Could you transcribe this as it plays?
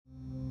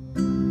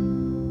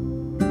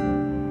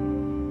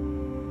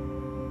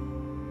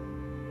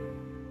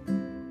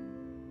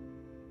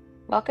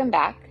Welcome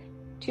back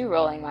to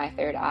Rolling My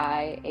Third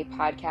Eye, a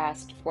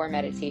podcast for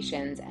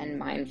meditations and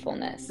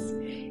mindfulness.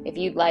 If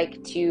you'd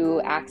like to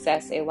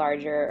access a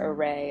larger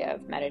array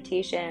of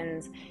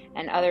meditations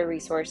and other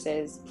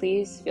resources,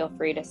 please feel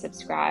free to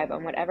subscribe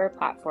on whatever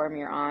platform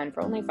you're on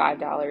for only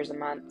 $5 a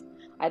month.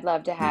 I'd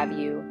love to have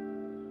you.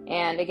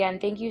 And again,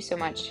 thank you so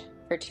much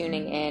for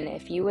tuning in.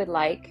 If you would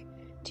like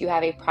to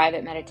have a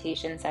private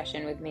meditation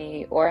session with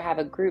me or have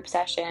a group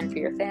session for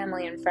your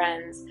family and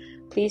friends,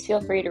 please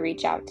feel free to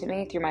reach out to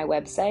me through my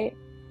website,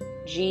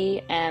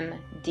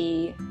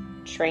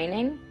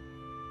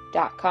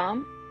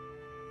 gmdtraining.com,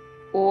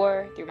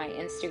 or through my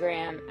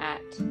Instagram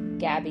at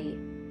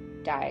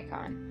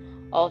gdiakon.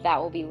 All of that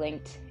will be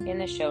linked in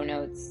the show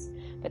notes.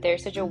 But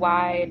there's such a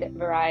wide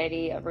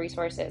variety of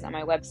resources on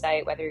my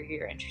website, whether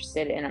you're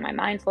interested in my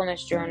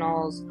mindfulness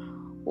journals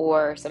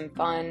or some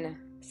fun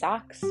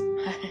socks,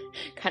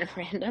 kind of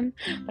random,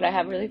 but I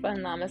have really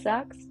fun llama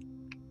socks,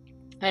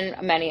 and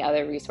many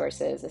other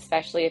resources,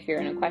 especially if you're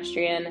an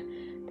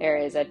equestrian. There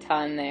is a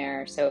ton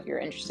there, so if you're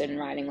interested in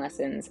riding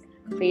lessons,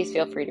 please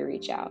feel free to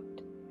reach out.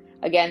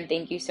 Again,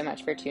 thank you so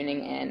much for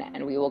tuning in,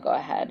 and we will go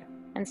ahead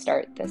and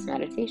start this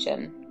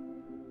meditation.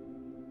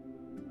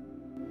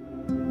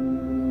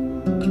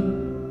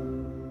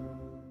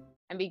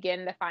 And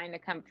begin to find a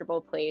comfortable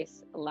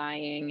place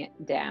lying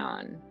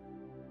down.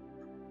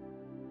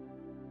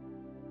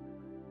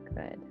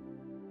 Good.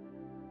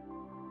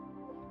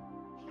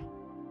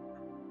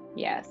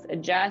 Yes,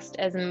 adjust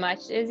as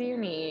much as you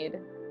need,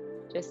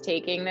 just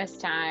taking this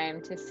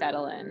time to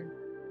settle in.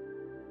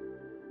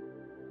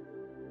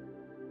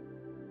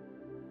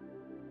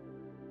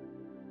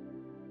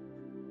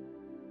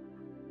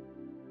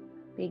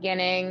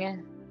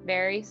 Beginning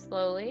very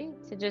slowly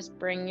to just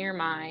bring your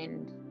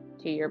mind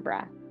to your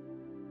breath.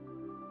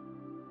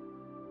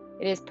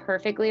 It is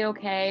perfectly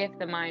okay if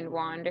the mind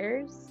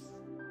wanders.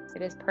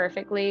 It is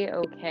perfectly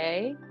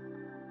okay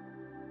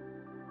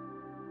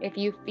if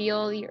you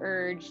feel the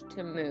urge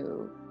to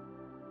move.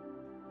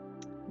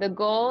 The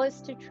goal is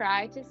to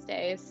try to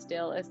stay as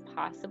still as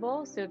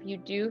possible. So if you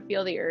do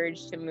feel the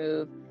urge to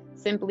move,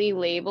 simply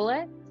label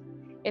it.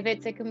 If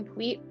it's a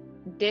complete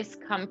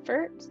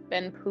discomfort,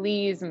 then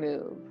please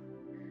move.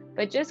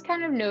 But just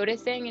kind of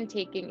noticing and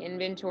taking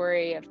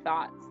inventory of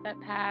thoughts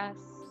that pass,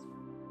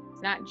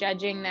 not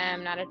judging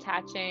them, not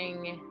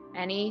attaching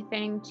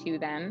anything to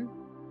them,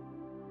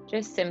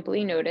 just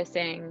simply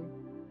noticing.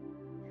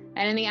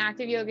 And in the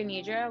active yoga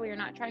nidra, we are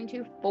not trying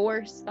to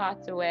force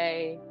thoughts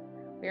away.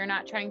 We are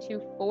not trying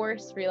to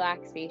force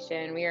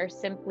relaxation. We are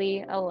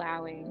simply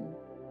allowing.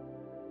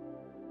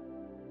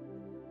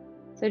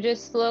 So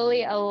just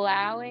slowly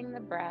allowing the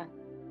breath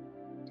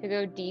to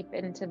go deep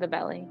into the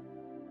belly.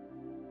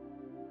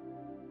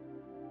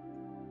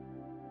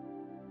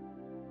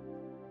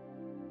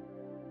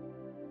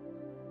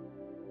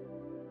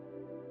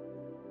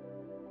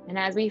 And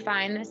as we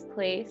find this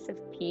place of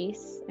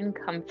peace and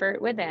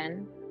comfort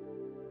within,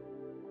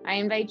 I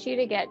invite you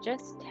to get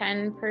just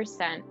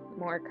 10%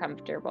 more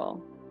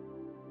comfortable.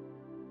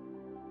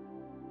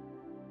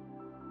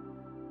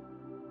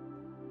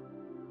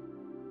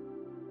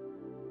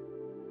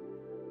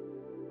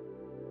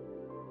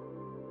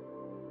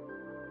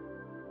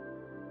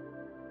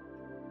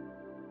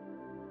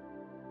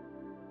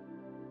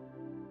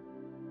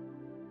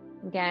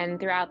 Again,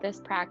 throughout this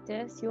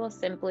practice, you will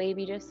simply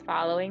be just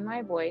following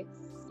my voice,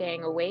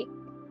 staying awake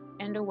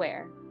and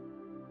aware.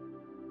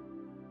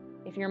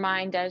 If your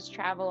mind does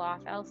travel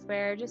off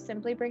elsewhere, just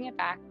simply bring it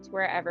back to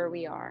wherever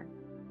we are,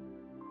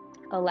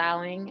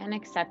 allowing and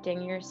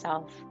accepting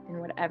yourself in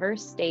whatever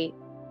state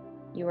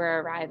you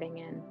are arriving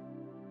in.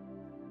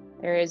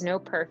 There is no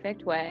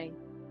perfect way.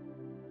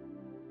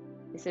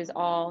 This is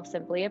all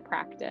simply a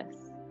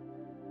practice.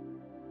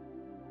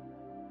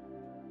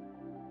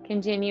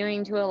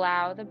 Continuing to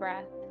allow the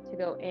breath to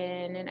go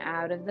in and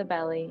out of the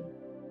belly.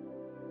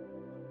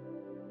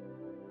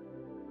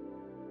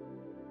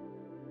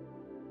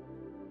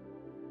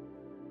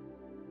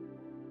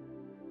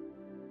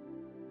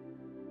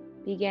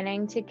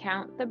 Beginning to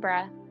count the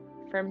breath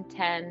from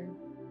 10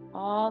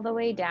 all the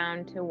way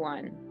down to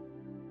 1.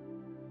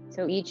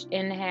 So each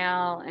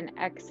inhale and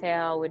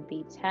exhale would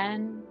be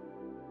 10.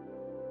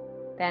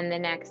 Then the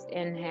next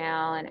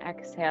inhale and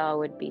exhale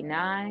would be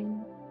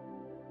 9.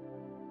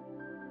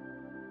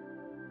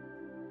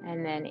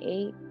 And then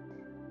 8.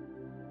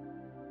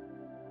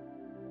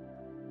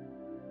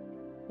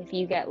 If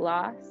you get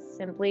lost,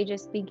 simply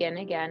just begin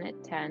again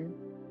at 10.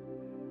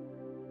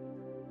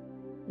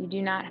 You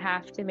do not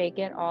have to make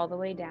it all the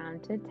way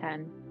down to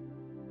 10.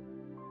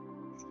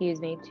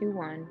 To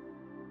 1.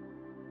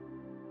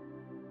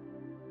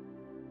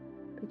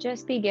 But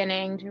just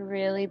beginning to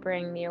really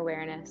bring the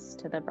awareness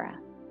to the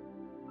breath.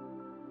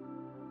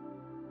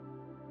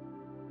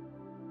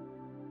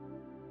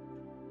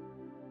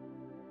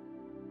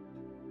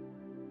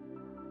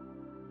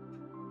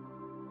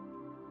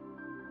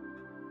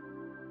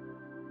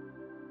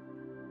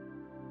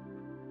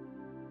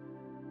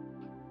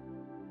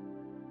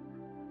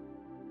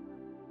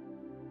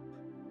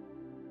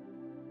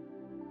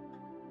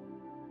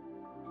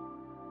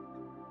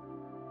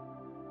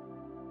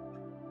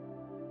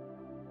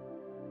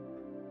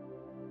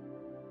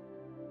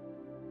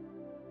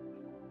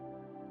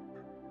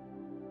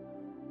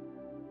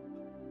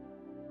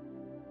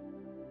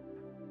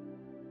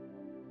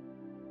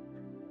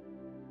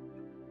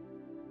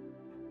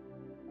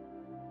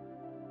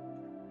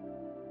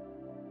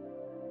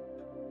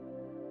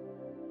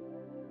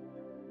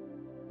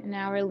 And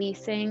now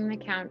releasing the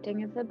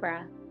counting of the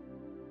breath.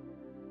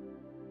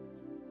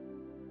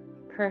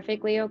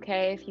 Perfectly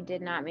okay if you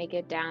did not make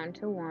it down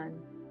to 1.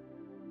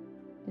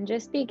 And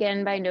just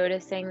begin by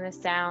noticing the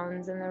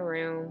sounds in the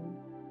room,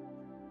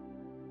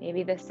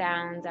 maybe the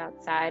sounds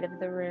outside of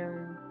the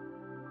room.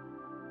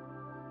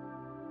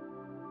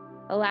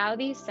 Allow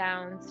these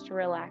sounds to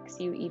relax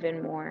you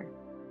even more,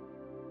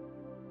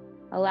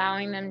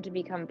 allowing them to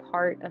become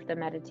part of the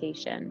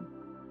meditation.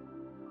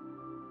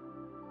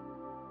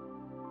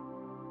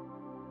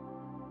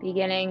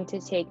 Beginning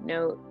to take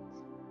note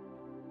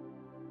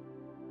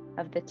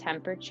of the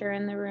temperature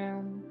in the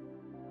room,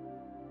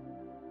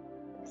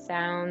 the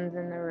sounds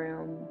in the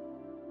room,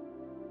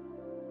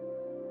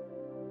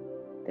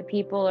 the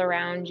people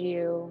around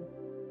you,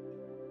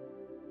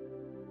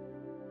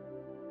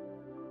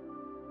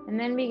 and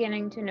then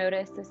beginning to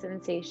notice the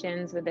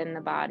sensations within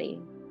the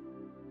body,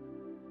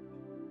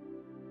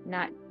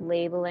 not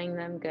labeling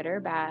them good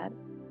or bad,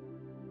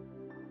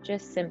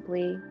 just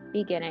simply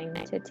beginning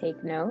to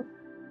take note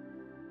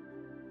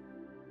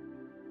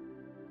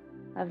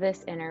of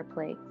this inner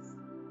place.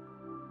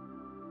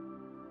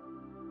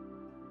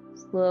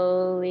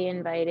 Slowly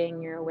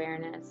inviting your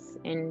awareness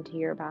into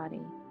your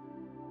body.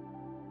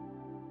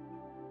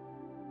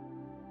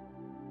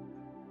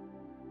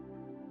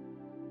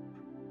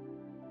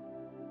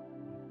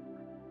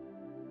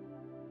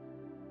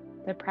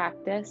 The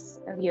practice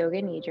of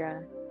Yoga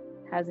Nidra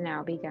has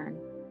now begun.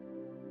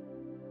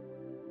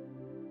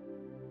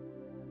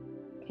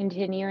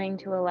 Continuing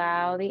to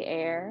allow the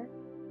air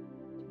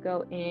to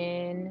go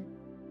in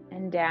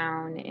and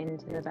down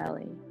into the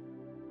belly.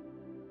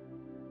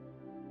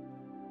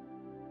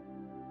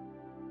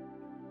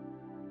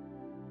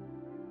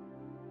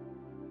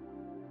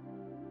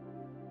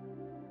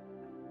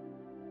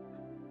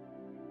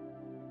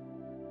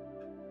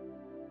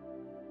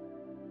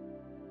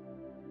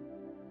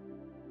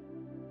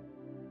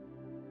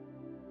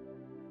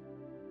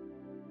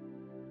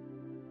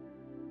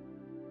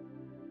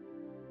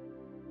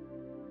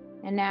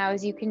 And now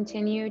as you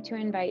continue to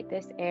invite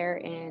this air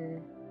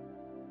in,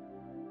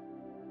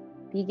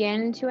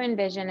 begin to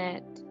envision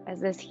it as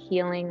this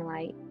healing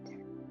light.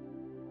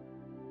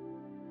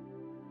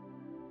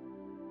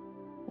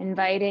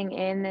 Inviting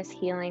in this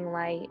healing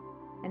light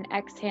and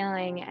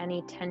exhaling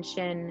any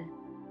tension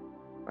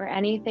or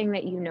anything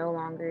that you no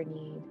longer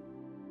need.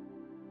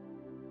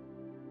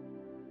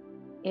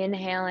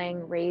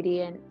 Inhaling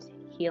radiant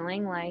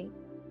healing light,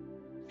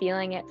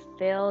 feeling it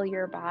fill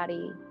your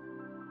body,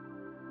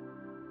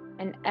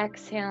 and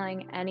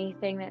exhaling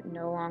anything that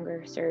no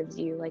longer serves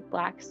you, like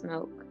black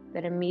smoke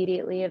that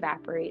immediately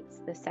evaporates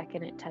the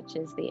second it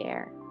touches the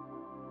air.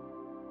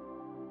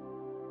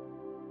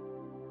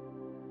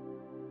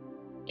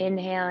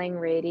 Inhaling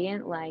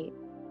radiant light,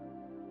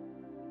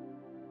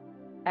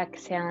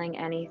 exhaling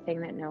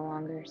anything that no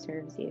longer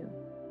serves you.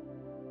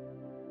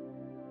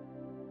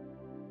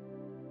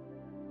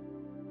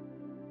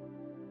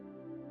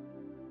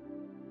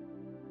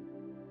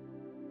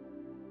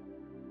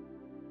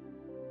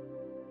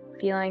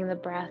 Feeling the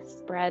breath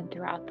spread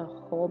throughout the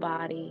whole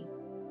body,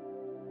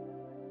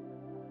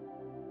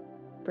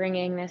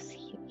 bringing this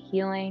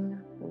healing,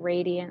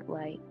 radiant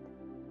light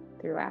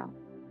throughout.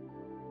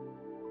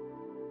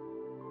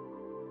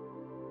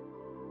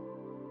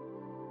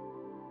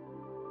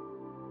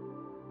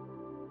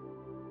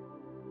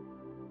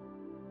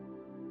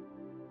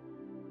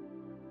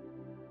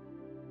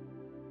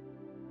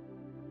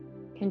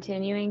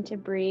 Continuing to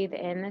breathe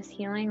in this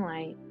healing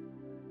light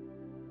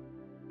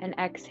and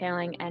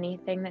exhaling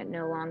anything that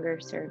no longer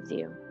serves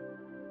you.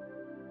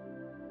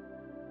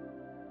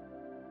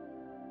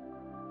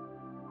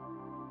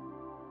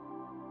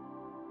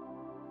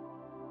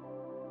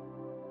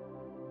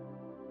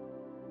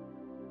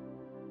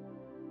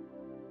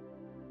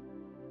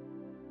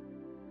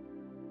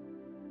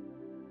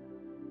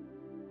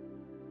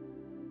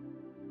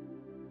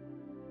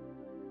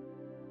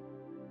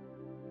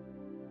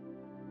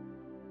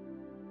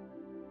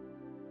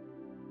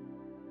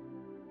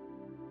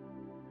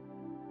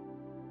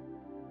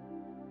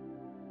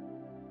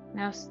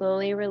 Now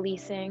slowly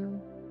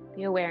releasing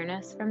the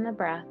awareness from the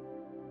breath,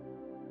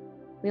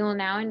 we will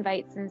now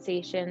invite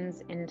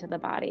sensations into the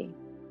body.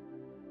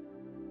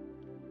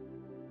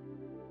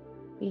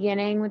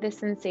 Beginning with the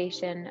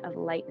sensation of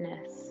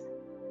lightness,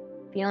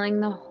 feeling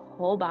the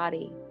whole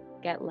body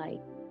get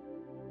light.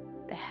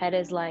 The head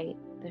is light,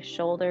 the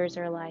shoulders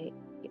are light,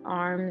 the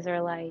arms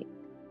are light,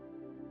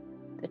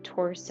 the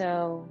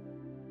torso,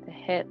 the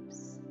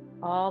hips,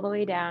 all the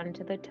way down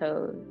to the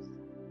toes.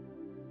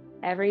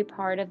 Every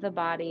part of the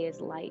body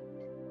is light.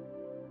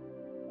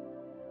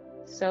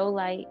 So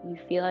light you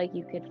feel like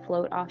you could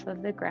float off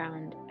of the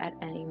ground at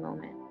any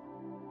moment.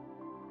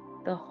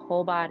 The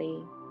whole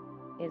body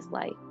is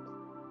light.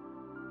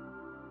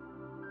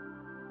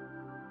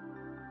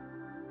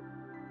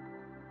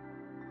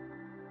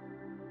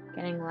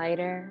 Getting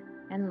lighter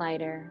and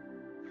lighter,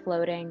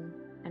 floating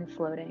and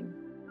floating.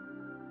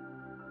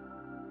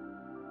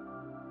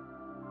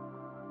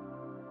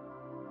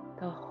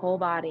 The whole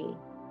body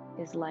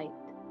is light.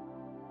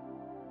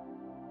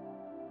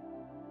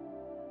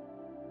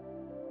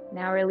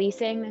 Now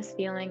releasing this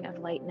feeling of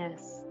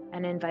lightness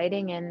and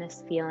inviting in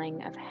this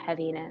feeling of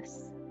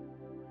heaviness,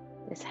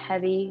 this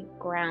heavy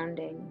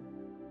grounding.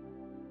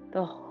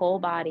 The whole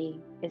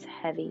body is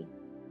heavy.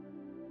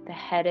 The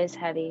head is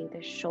heavy,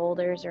 the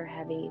shoulders are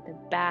heavy, the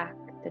back,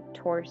 the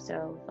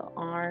torso, the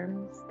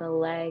arms, the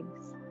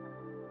legs,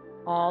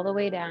 all the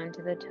way down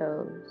to the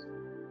toes.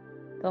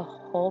 The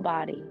whole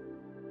body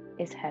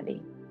is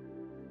heavy.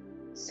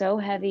 So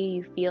heavy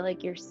you feel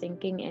like you're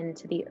sinking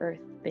into the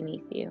earth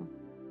beneath you,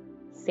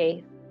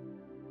 safe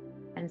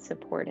and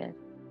supported.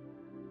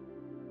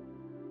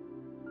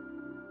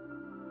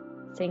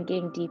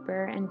 Sinking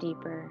deeper and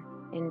deeper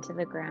into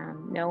the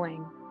ground,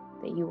 knowing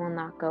that you will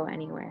not go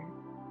anywhere.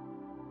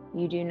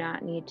 You do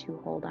not need to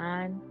hold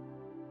on.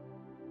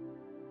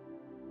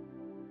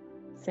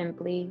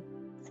 Simply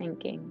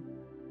sinking.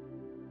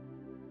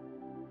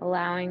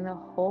 Allowing the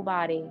whole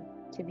body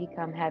to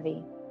become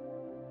heavy.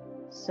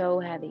 So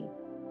heavy.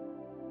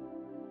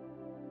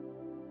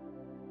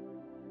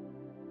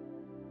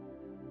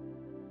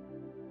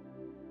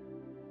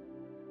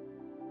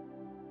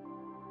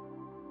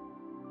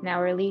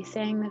 Now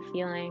releasing the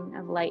feeling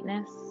of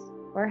lightness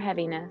or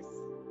heaviness,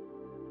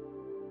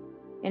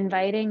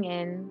 inviting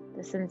in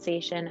the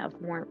sensation of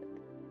warmth.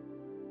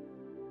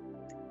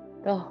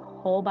 The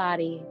whole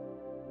body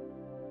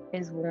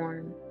is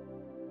warm.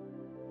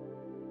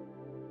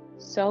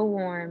 So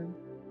warm,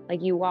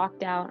 like you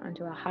walked out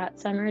onto a hot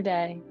summer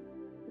day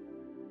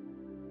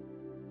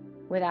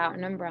without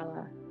an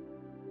umbrella.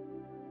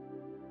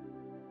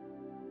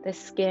 The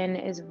skin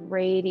is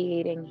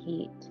radiating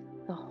heat.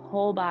 The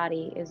whole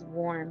body is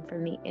warm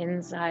from the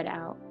inside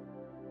out.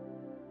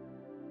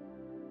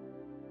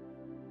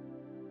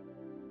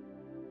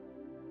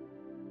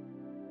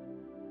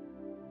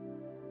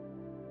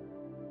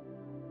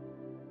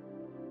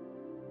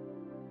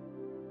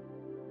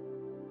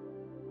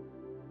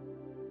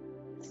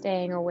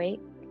 Staying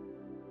awake,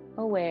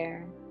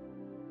 aware,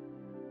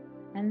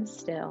 and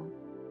still.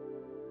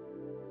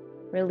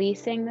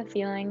 Releasing the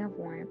feeling of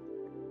warmth.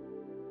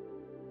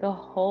 The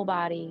whole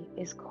body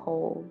is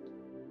cold,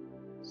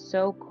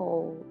 so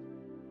cold.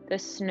 The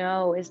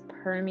snow is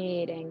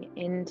permeating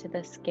into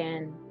the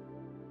skin.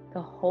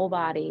 The whole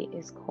body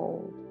is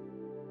cold.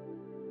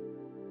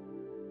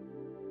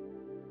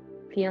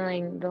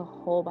 Feeling the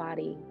whole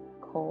body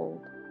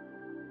cold.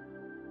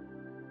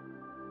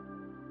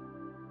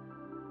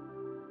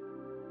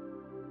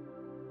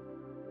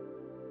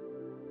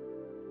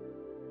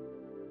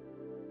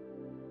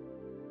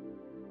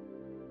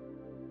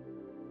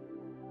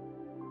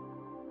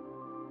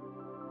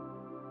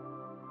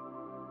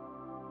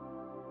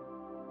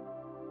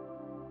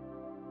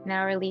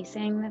 Now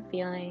releasing the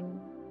feeling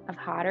of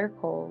hot or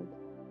cold,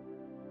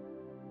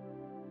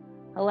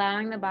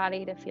 allowing the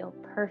body to feel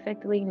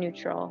perfectly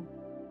neutral,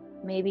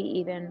 maybe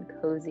even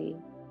cozy.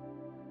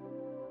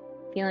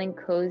 Feeling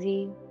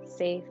cozy,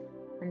 safe,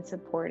 and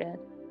supported.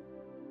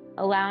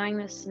 Allowing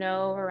the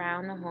snow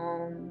around the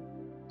home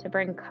to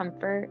bring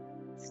comfort,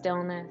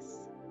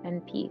 stillness,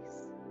 and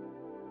peace.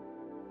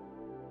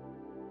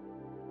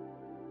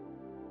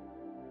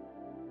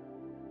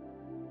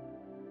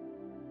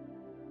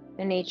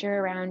 The nature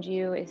around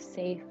you is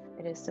safe,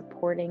 it is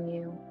supporting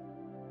you.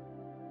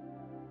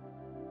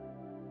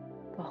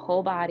 The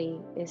whole body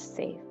is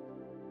safe.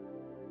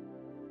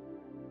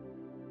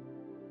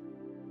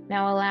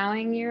 Now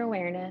allowing your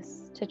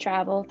awareness to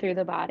travel through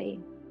the body.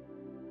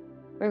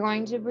 We're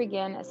going to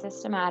begin a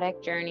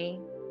systematic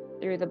journey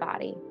through the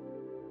body.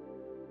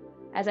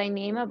 As I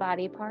name a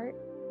body part,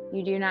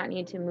 you do not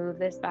need to move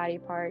this body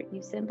part.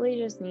 You simply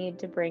just need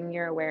to bring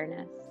your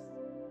awareness.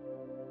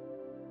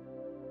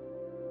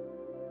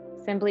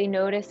 Simply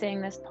noticing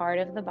this part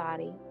of the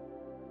body.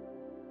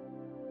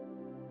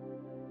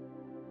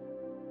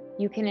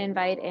 You can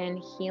invite in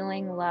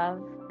healing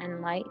love and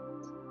light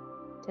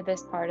to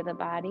this part of the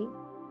body.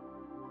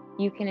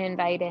 You can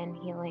invite in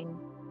healing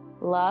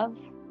love,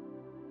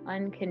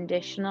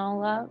 unconditional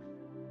love.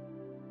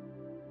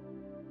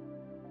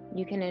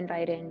 You can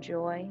invite in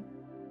joy.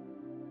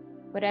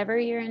 Whatever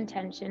your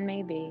intention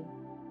may be,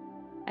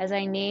 as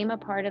I name a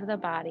part of the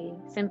body,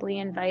 simply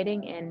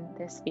inviting in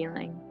this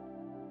feeling.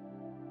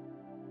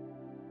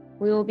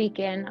 We will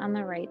begin on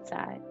the right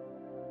side.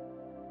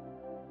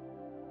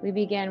 We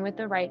begin with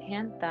the right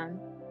hand thumb,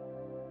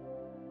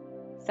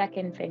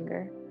 second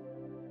finger,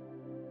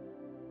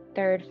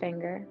 third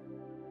finger,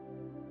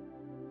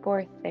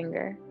 fourth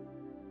finger,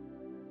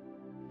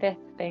 fifth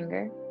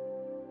finger,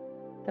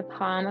 the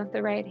palm of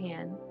the right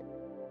hand,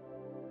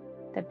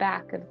 the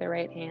back of the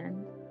right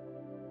hand,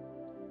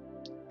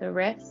 the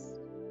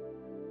wrist,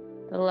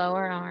 the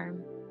lower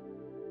arm,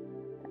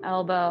 the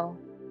elbow,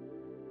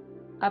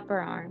 upper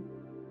arm,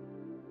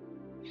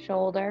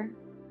 shoulder,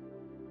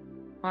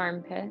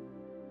 armpit,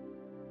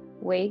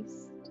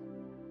 waist,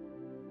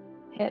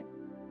 hip,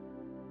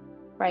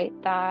 right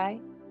thigh,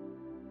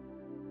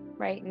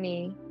 right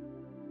knee,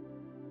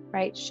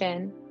 right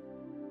shin,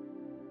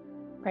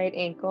 right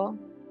ankle,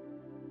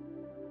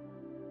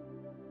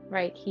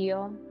 right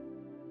heel,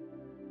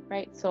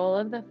 right sole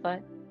of the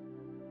foot,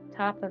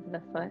 top of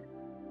the foot,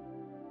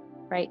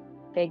 right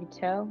big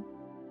toe,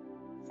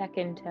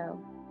 second toe,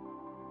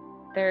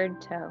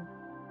 third toe,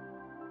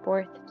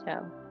 fourth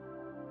toe,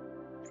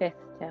 fifth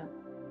toe.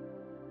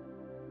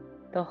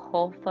 The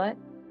whole foot,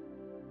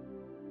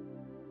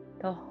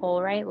 the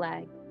whole right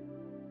leg,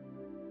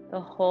 the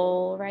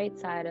whole right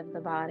side of the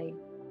body,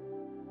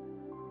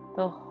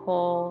 the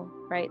whole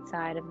right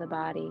side of the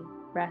body,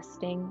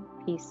 resting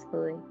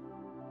peacefully,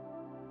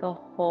 the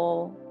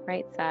whole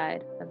right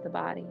side of the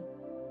body.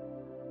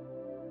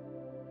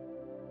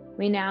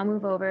 We now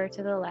move over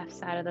to the left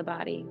side of the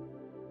body,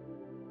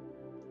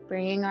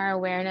 bringing our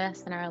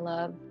awareness and our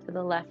love to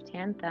the left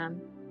hand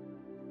thumb,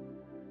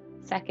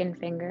 second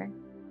finger,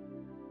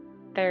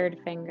 third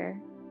finger,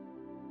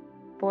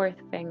 fourth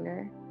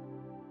finger,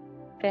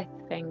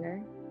 fifth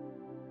finger,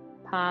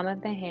 palm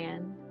of the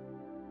hand,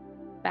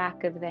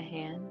 back of the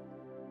hand,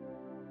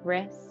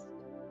 wrist,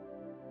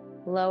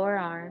 lower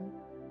arm,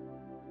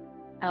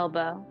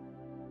 elbow,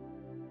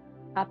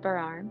 upper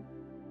arm,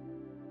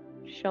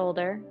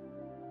 shoulder,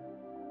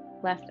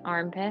 left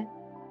armpit,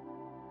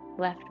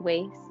 left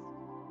waist,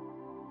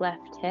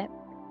 left hip,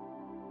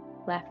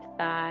 left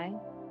thigh,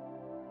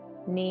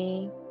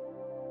 knee,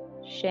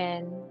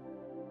 shin,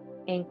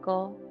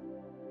 ankle,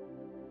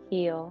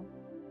 heel,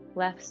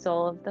 left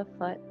sole of the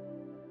foot,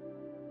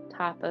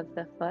 top of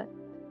the foot,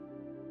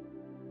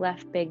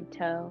 left big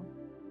toe,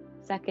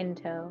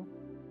 second toe,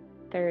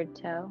 third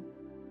toe,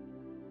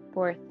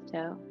 fourth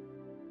toe,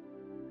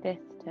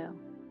 fifth toe,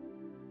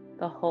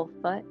 the whole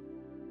foot,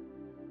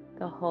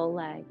 the whole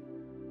leg,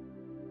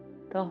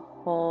 the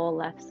whole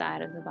left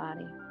side of the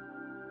body,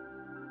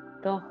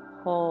 the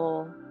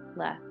whole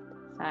left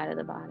side of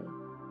the body.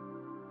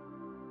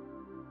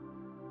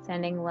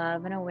 Sending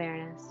love and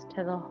awareness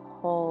to the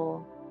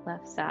whole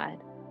left side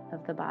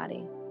of the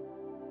body.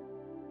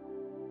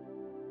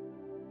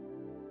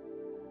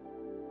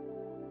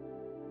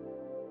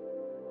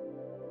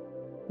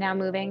 Now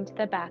moving to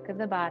the back of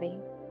the body,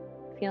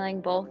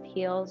 feeling both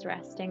heels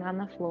resting on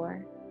the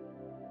floor,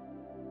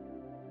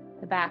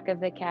 the back of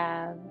the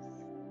calves,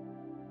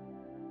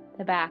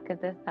 the back of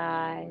the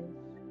thighs,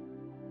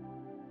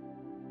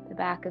 the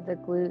back of the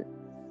glutes,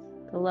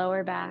 the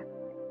lower back,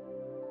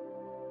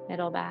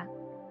 middle back,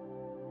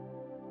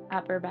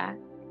 upper back,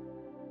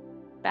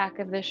 back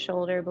of the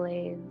shoulder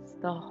blades,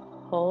 the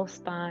whole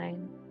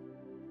spine,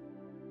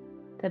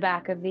 the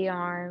back of the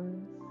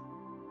arms,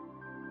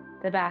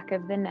 the back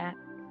of the neck,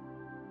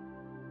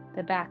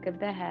 the back of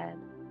the head,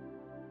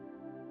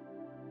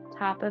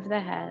 top of the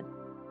head,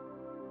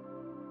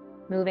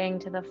 moving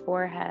to the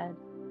forehead,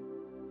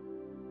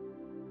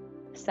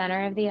 the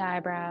center of the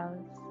eyebrows,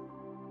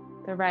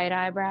 the right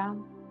eyebrow,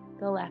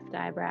 the left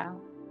eyebrow,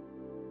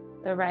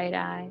 the right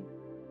eye,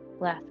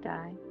 left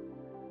eye,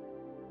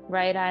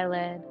 right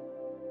eyelid,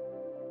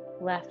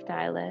 left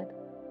eyelid,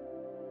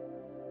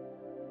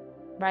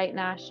 right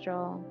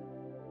nostril,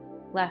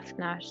 left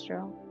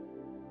nostril,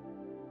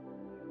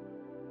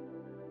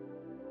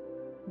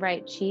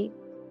 right cheek,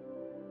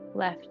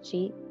 left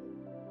cheek,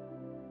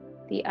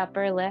 the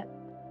upper lip,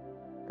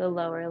 the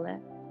lower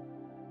lip,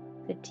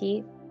 the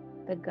teeth,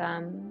 the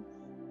gums,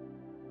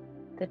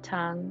 the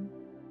tongue,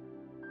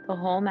 the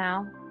whole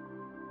mouth,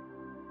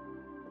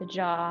 the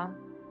jaw,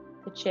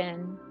 the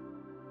chin,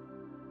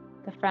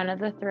 the front of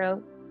the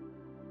throat,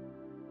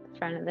 the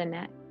front of the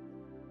neck,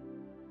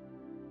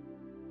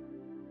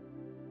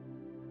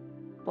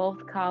 both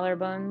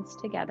collarbones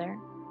together,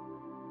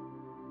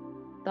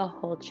 the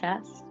whole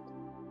chest,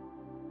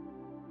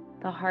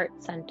 the heart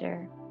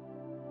center,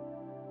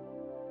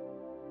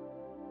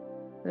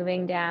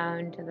 moving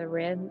down to the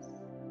ribs,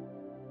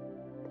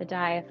 the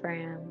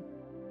diaphragm,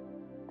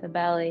 the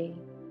belly,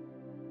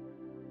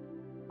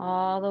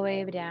 all the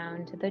way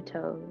down to the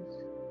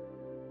toes,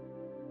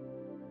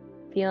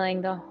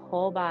 feeling the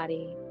whole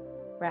body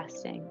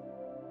resting,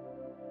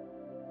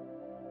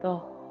 the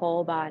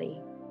whole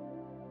body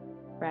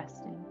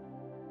resting,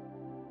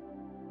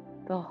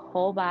 the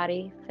whole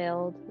body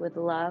filled with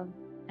love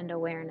and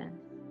awareness.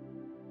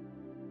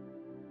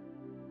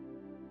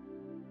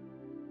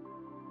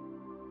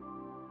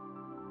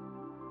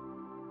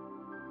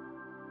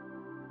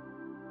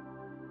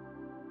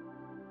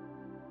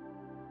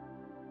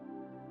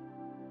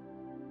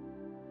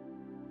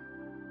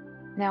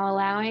 Now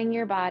allowing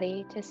your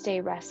body to stay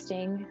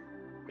resting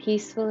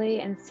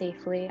peacefully and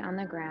safely on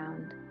the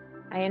ground,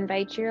 I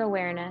invite your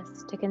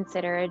awareness to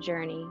consider a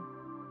journey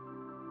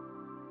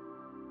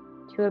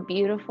to a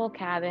beautiful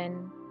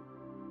cabin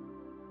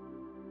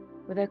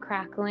with a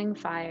crackling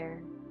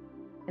fire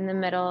in the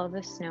middle of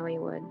the snowy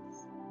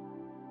woods.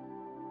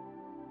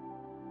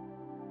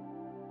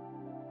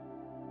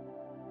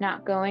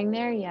 Not going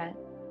there yet,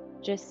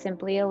 just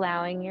simply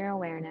allowing your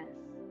awareness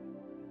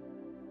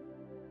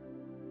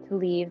to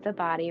leave the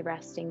body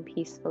resting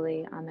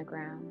peacefully on the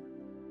ground.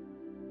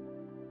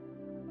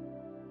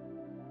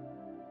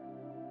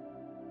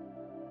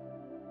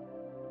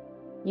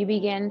 You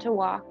begin to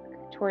walk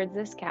towards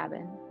this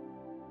cabin,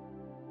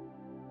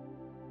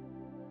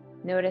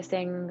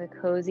 noticing the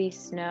cozy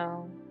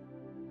snow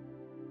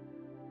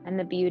and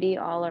the beauty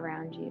all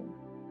around you.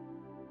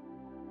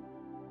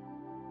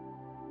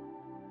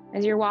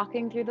 As you're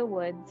walking through the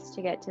woods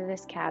to get to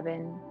this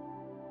cabin,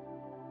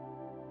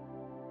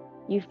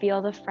 you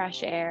feel the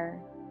fresh air.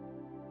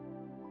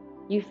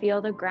 You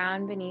feel the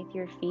ground beneath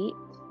your feet,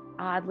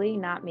 oddly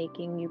not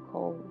making you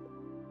cold.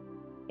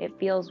 It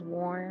feels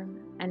warm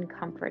and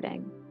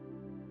comforting.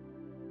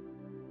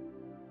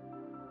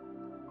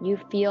 You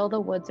feel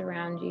the woods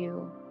around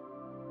you,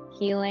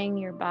 healing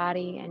your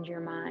body and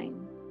your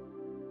mind.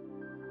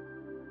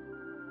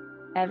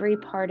 Every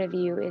part of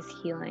you is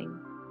healing.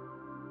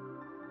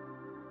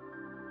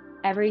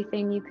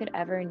 Everything you could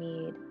ever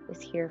need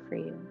is here for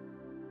you.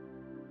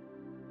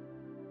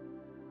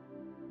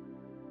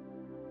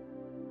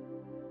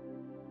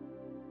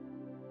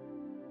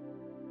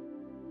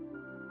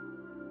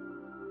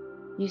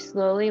 You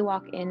slowly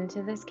walk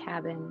into this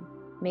cabin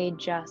made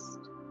just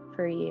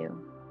for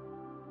you,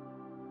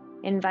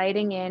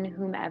 inviting in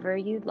whomever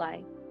you'd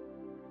like,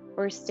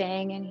 or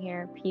staying in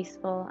here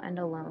peaceful and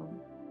alone.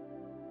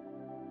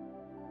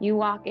 You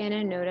walk in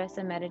and notice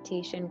a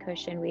meditation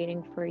cushion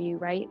waiting for you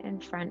right in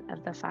front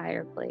of the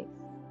fireplace.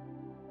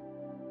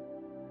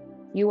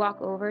 You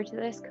walk over to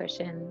this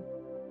cushion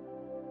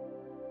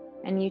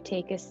and you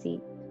take a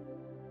seat.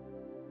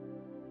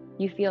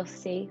 You feel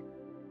safe,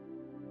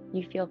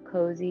 you feel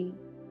cozy,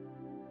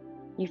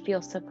 you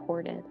feel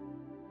supported,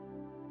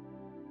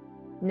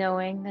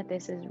 knowing that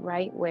this is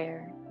right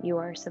where you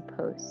are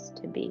supposed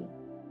to be.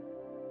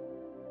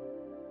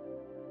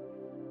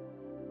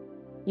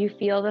 You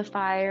feel the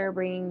fire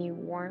bringing you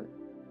warmth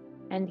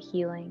and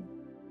healing.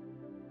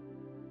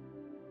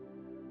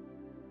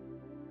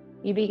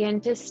 You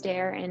begin to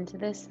stare into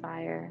this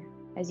fire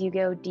as you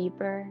go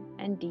deeper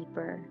and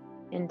deeper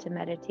into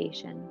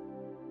meditation.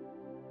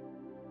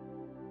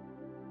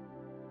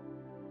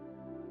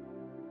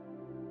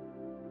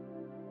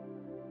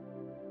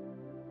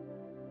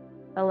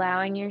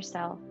 Allowing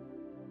yourself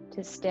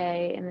to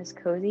stay in this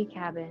cozy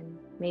cabin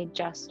made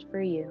just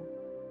for you.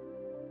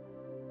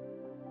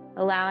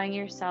 Allowing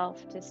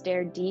yourself to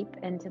stare deep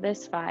into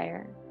this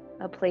fire,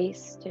 a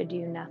place to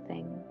do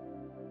nothing,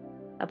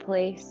 a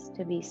place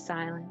to be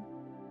silent.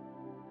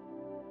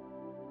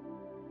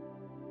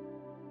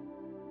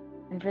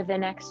 And for the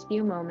next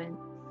few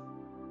moments,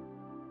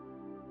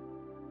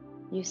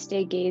 you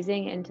stay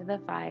gazing into the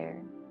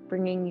fire,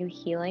 bringing you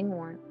healing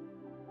warmth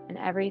and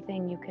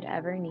everything you could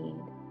ever need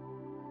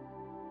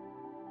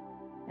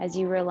as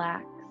you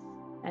relax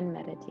and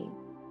meditate.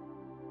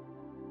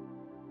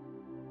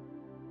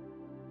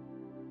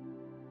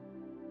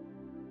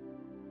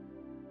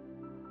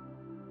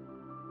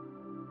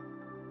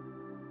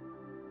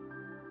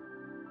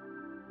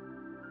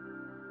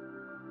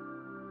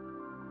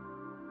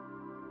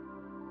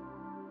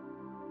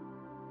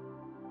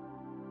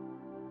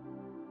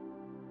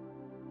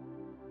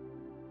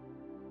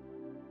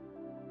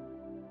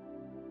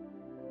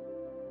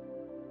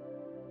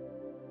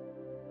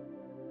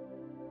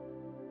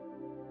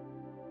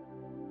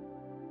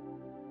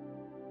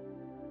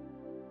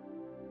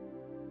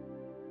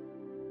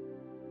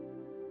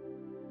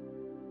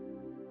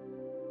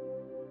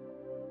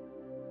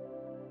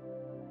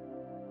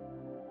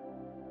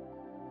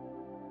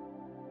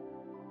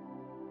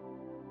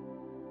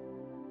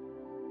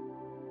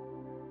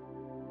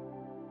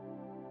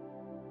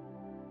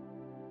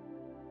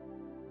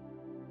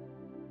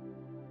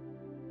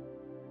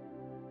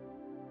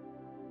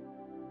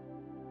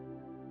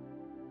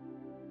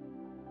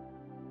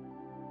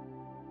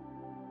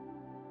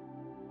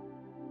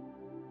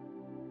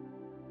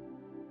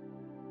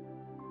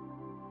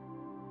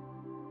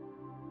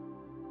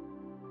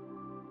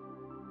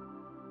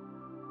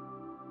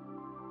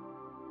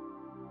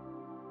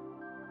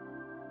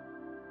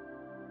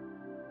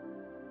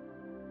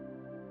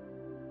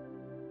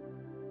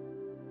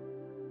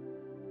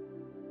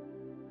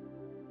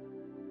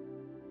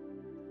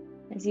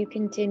 As you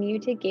continue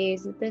to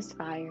gaze at this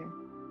fire,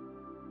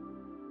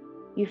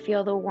 you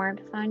feel the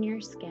warmth on your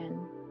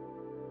skin.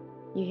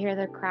 You hear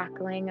the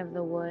crackling of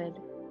the wood.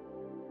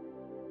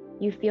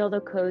 You feel the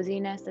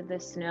coziness of the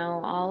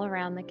snow all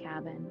around the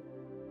cabin.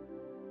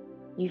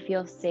 You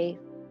feel safe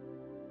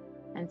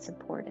and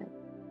supported.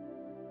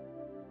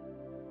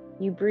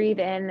 You breathe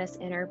in this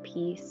inner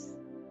peace.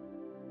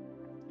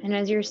 And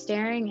as you're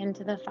staring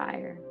into the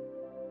fire,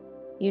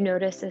 you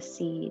notice a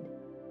seed.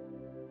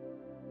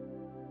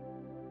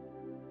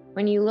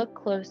 When you look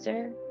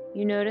closer,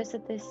 you notice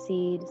that this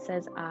seed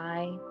says,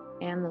 "I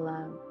am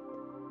loved."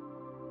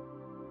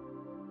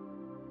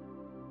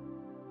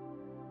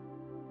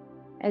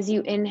 As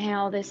you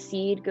inhale, this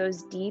seed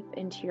goes deep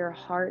into your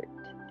heart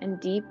and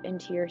deep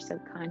into your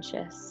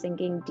subconscious,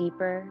 sinking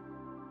deeper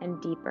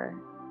and deeper,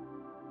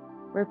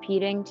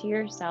 repeating to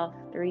yourself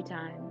 3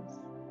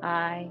 times,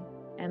 "I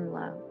am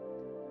loved."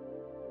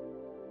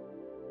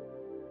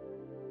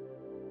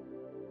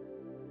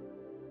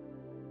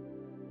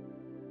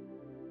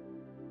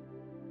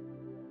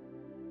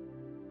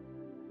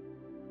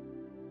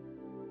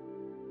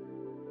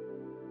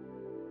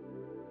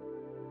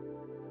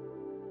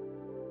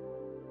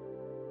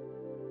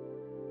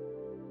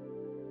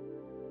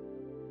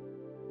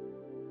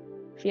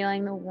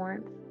 Feeling the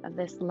warmth of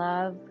this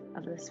love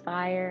of this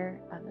fire,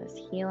 of this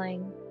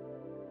healing.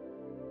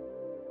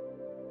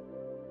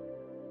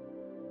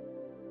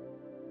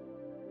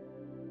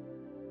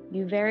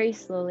 You very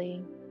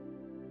slowly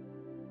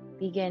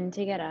begin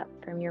to get up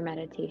from your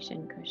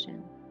meditation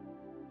cushion,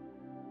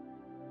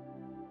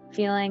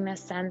 feeling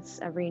this sense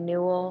of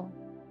renewal,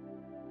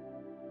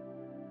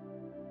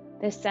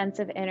 this sense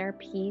of inner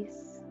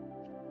peace,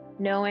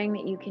 knowing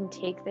that you can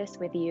take this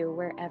with you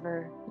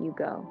wherever you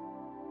go.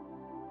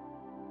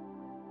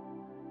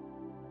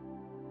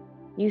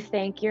 You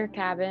thank your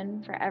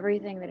cabin for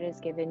everything that it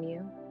has given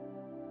you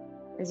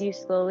as you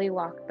slowly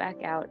walk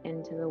back out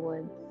into the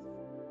woods.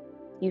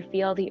 You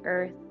feel the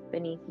earth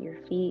beneath your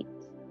feet.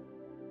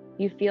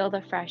 You feel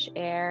the fresh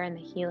air and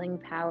the healing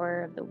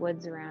power of the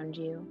woods around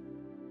you.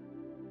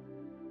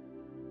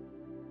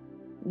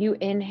 You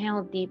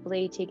inhale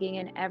deeply, taking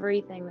in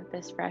everything that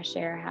this fresh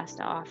air has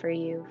to offer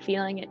you,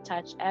 feeling it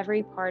touch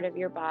every part of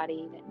your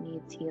body that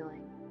needs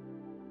healing,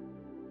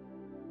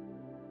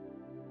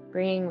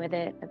 bringing with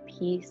it a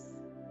peace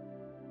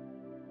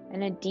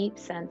and a deep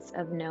sense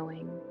of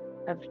knowing,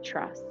 of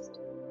trust.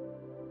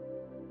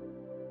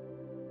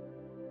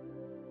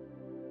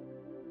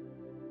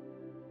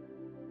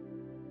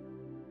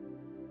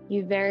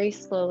 You very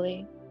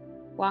slowly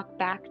walk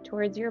back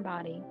towards your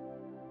body.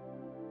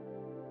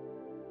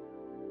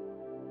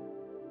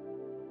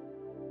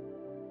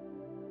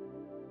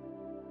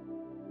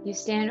 You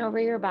stand over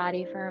your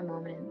body for a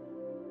moment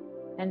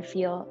and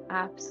feel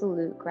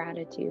absolute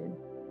gratitude.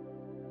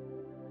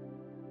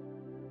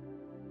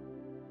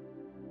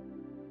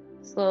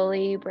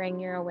 Slowly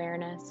bring your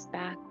awareness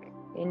back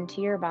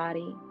into your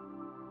body,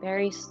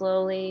 very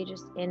slowly,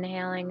 just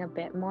inhaling a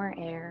bit more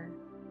air.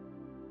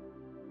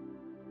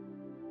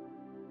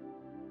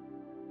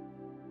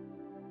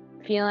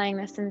 Feeling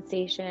the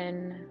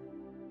sensation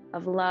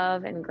of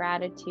love and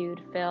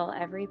gratitude fill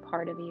every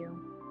part of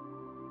you.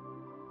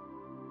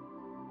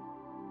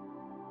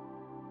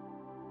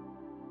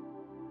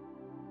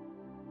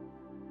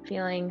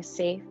 Feeling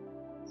safe,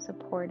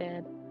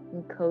 supported,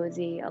 and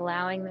cozy,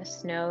 allowing the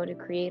snow to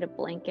create a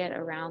blanket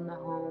around the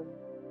home.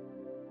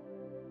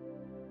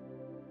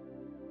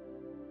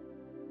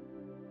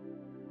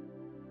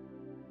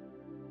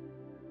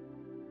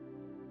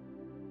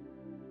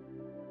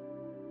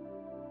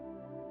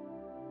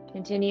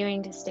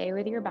 Continuing to stay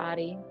with your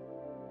body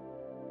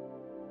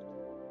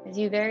as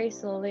you very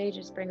slowly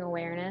just bring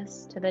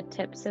awareness to the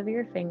tips of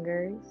your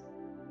fingers,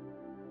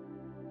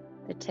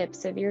 the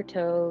tips of your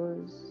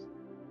toes,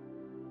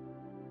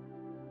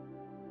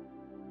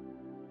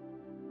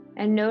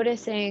 and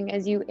noticing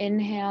as you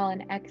inhale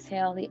and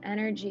exhale the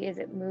energy as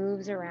it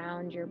moves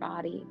around your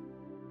body.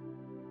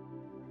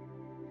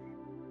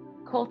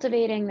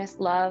 Cultivating this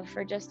love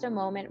for just a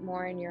moment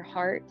more in your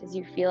heart as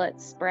you feel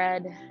it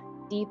spread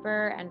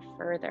deeper and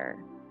further.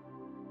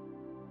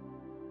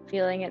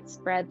 Feeling it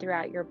spread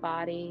throughout your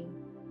body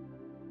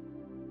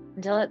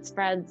until it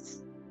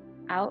spreads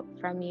out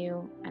from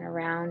you and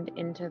around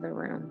into the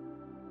room.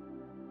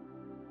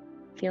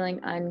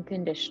 Feeling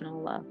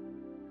unconditional love.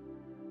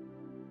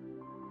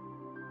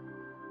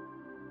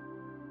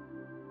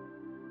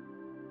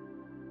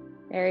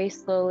 Very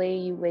slowly,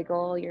 you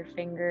wiggle your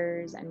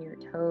fingers and your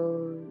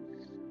toes.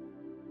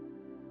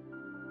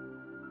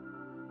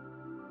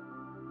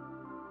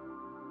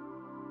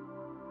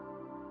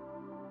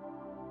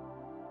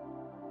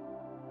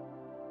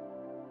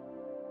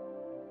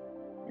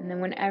 And then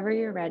whenever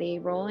you're ready,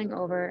 rolling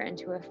over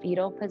into a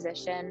fetal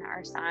position,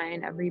 our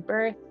sign of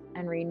rebirth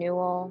and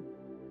renewal.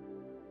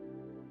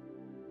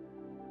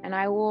 And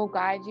I will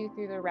guide you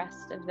through the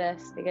rest of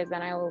this because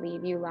then I will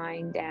leave you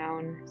lying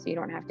down so you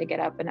don't have to get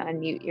up and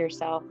unmute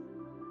yourself.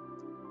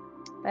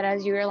 But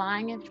as you are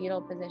lying in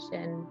fetal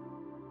position,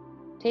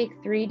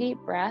 take 3 deep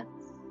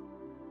breaths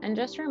and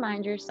just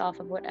remind yourself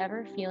of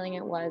whatever feeling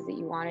it was that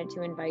you wanted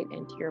to invite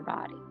into your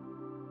body,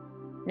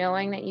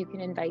 knowing that you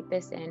can invite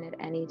this in at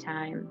any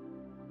time.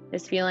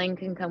 This feeling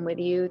can come with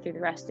you through the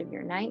rest of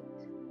your night,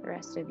 the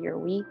rest of your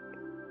week,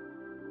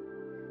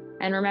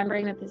 and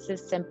remembering that this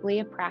is simply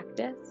a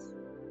practice,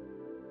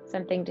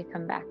 something to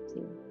come back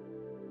to.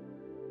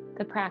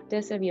 The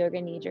practice of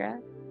Yoga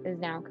Nidra is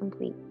now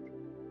complete.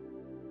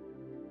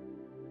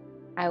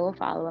 I will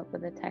follow up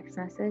with a text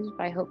message,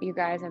 but I hope you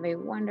guys have a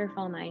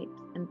wonderful night,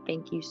 and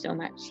thank you so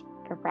much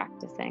for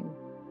practicing.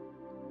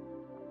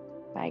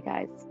 Bye,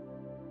 guys.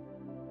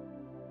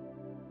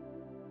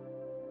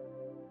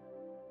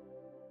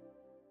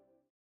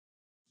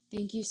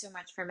 Thank you so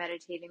much for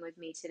meditating with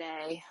me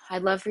today.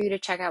 I'd love for you to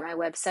check out my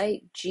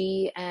website,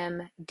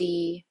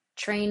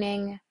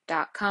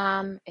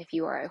 gmdtraining.com. If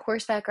you are a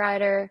horseback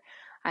rider,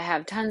 I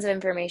have tons of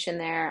information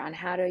there on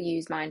how to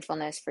use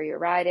mindfulness for your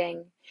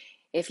riding.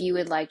 If you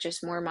would like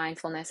just more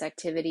mindfulness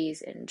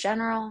activities in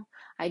general,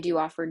 I do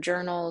offer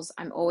journals.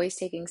 I'm always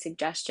taking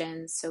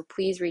suggestions, so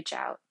please reach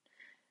out.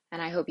 And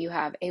I hope you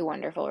have a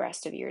wonderful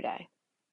rest of your day.